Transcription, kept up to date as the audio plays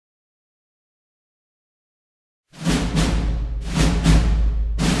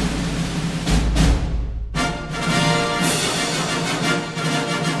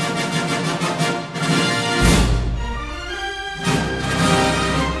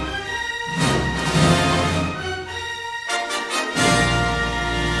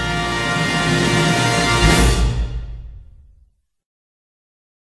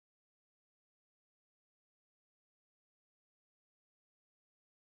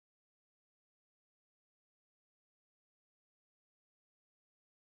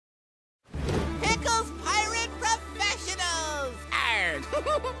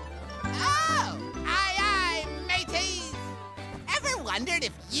Oh! Aye, mateys! Ever wondered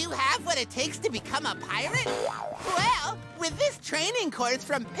if you have what it takes to become a pirate? Well, with this training course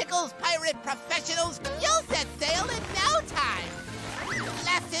from Pickle's Pirate Professionals, you'll set sail in no time.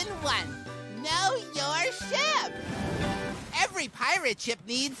 Lesson 1. Know your ship. Every pirate ship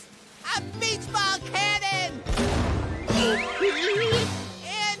needs a beach ball cannon!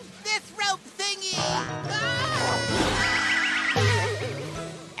 And this rope thingy!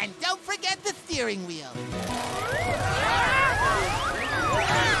 And don't forget the steering wheel.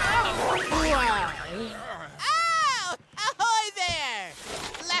 Oh! Ahoy there!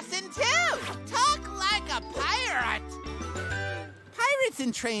 Lesson 2. Talk like a pirate. Pirates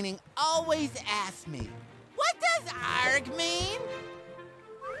in training always ask me, what does ARG mean?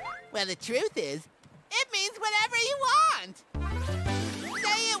 Well, the truth is, it means whatever you want.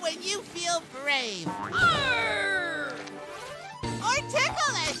 Say it when you feel brave. Arr! Or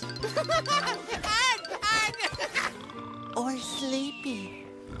ticklish. Arg, arg. Or sleepy.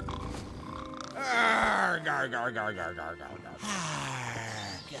 Arg, arg, arg, arg, arg, arg, arg.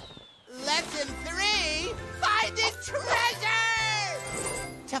 Arg. Lesson 3, finding treasure!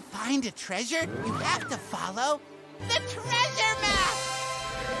 To find a treasure, you have to follow the treasure map!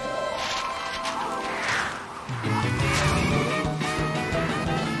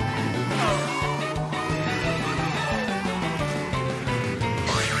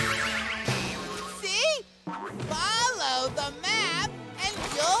 See? Follow the map and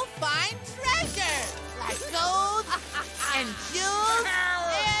you'll find treasure! Like gold and jewels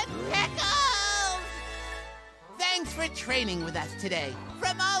and pickles! Thanks for training with us today.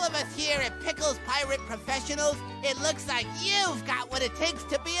 From all of us here at Pickle's Pirate Professionals, it looks like you've got what it takes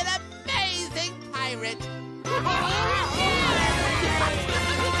to be an amazing pirate.